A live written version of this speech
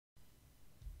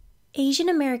Asian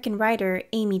American writer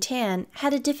Amy Tan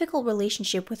had a difficult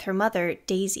relationship with her mother,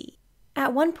 Daisy.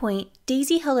 At one point,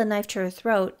 Daisy held a knife to her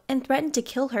throat and threatened to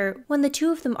kill her when the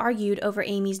two of them argued over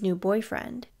Amy's new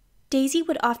boyfriend. Daisy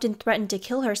would often threaten to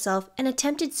kill herself and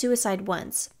attempted suicide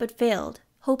once, but failed,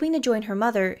 hoping to join her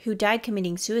mother, who died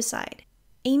committing suicide.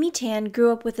 Amy Tan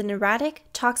grew up with an erratic,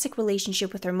 toxic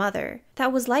relationship with her mother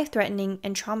that was life-threatening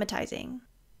and traumatizing.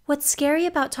 What's scary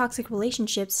about toxic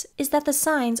relationships is that the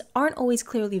signs aren't always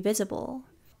clearly visible.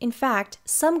 In fact,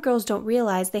 some girls don't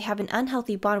realize they have an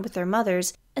unhealthy bond with their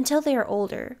mothers until they are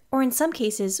older, or in some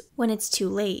cases, when it's too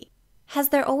late. Has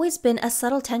there always been a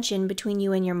subtle tension between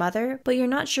you and your mother, but you're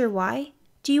not sure why?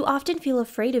 Do you often feel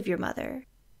afraid of your mother?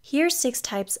 Here's 6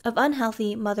 types of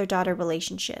unhealthy mother-daughter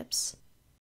relationships.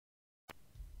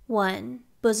 1.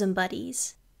 Bosom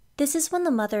buddies. This is when the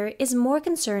mother is more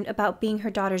concerned about being her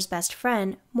daughter's best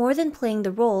friend more than playing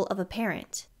the role of a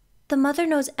parent. The mother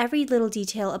knows every little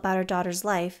detail about her daughter's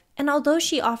life, and although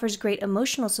she offers great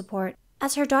emotional support,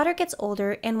 as her daughter gets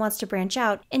older and wants to branch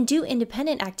out and do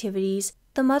independent activities,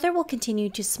 the mother will continue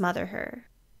to smother her.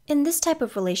 In this type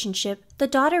of relationship, the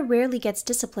daughter rarely gets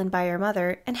disciplined by her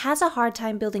mother and has a hard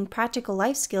time building practical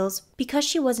life skills because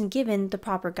she wasn't given the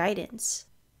proper guidance.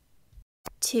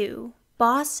 2.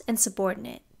 Boss and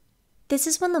subordinate. This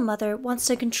is when the mother wants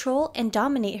to control and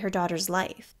dominate her daughter's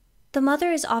life. The mother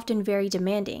is often very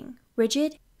demanding,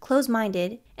 rigid,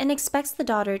 close-minded, and expects the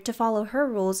daughter to follow her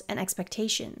rules and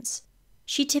expectations.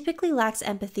 She typically lacks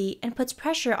empathy and puts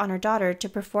pressure on her daughter to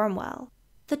perform well.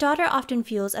 The daughter often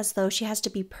feels as though she has to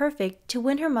be perfect to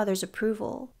win her mother's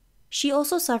approval. She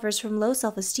also suffers from low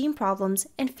self-esteem problems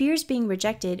and fears being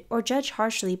rejected or judged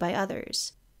harshly by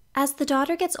others. As the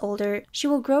daughter gets older, she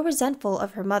will grow resentful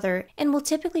of her mother and will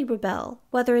typically rebel,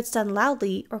 whether it's done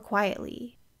loudly or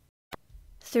quietly.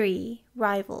 3.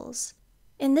 Rivals.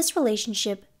 In this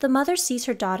relationship, the mother sees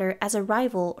her daughter as a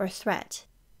rival or threat.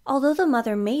 Although the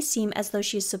mother may seem as though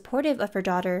she is supportive of her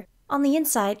daughter, on the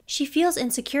inside, she feels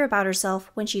insecure about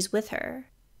herself when she's with her.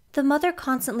 The mother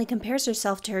constantly compares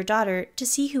herself to her daughter to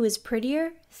see who is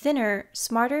prettier, thinner,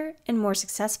 smarter, and more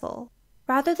successful.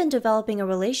 Rather than developing a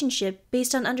relationship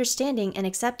based on understanding and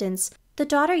acceptance, the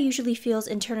daughter usually feels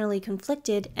internally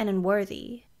conflicted and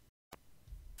unworthy.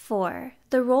 4.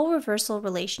 The role reversal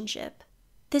relationship.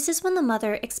 This is when the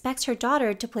mother expects her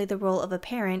daughter to play the role of a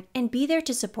parent and be there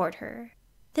to support her.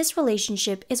 This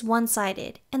relationship is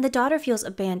one-sided, and the daughter feels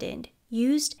abandoned,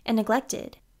 used, and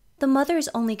neglected. The mother is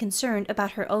only concerned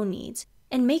about her own needs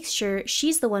and makes sure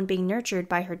she's the one being nurtured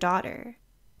by her daughter.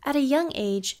 At a young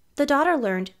age, the daughter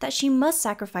learned that she must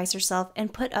sacrifice herself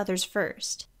and put others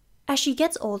first. As she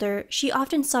gets older, she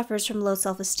often suffers from low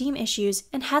self-esteem issues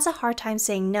and has a hard time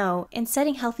saying no and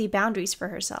setting healthy boundaries for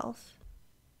herself.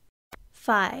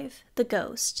 5. The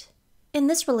ghost. In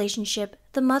this relationship,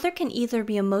 the mother can either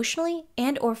be emotionally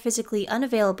and/or physically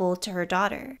unavailable to her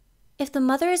daughter. If the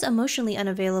mother is emotionally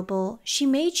unavailable, she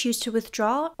may choose to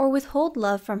withdraw or withhold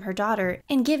love from her daughter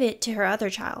and give it to her other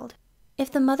child.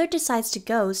 If the mother decides to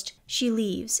ghost, she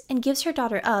leaves and gives her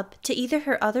daughter up to either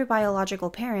her other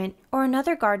biological parent or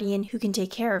another guardian who can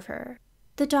take care of her.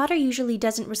 The daughter usually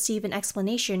doesn't receive an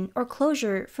explanation or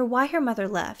closure for why her mother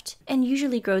left and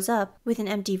usually grows up with an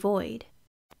empty void.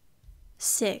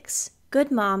 6.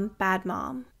 Good mom, bad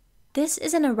mom. This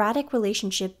is an erratic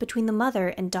relationship between the mother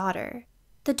and daughter.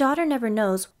 The daughter never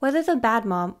knows whether the bad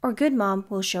mom or good mom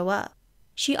will show up.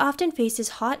 She often faces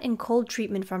hot and cold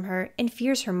treatment from her and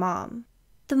fears her mom.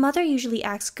 The mother usually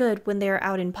acts good when they are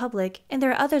out in public and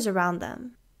there are others around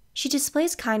them. She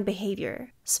displays kind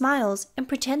behavior, smiles, and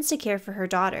pretends to care for her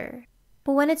daughter.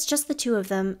 But when it's just the two of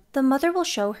them, the mother will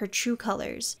show her true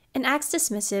colors and acts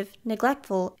dismissive,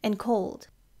 neglectful, and cold.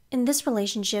 In this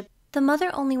relationship, the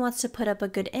mother only wants to put up a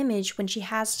good image when she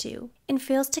has to, and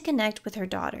fails to connect with her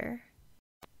daughter.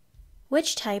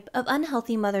 Which type of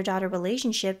unhealthy mother-daughter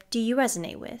relationship do you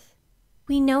resonate with?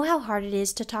 We know how hard it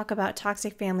is to talk about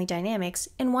toxic family dynamics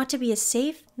and want to be a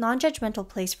safe, non-judgmental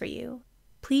place for you.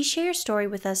 Please share your story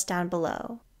with us down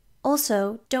below.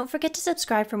 Also, don't forget to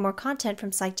subscribe for more content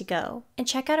from Psych2Go, and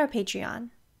check out our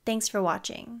Patreon. Thanks for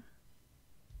watching.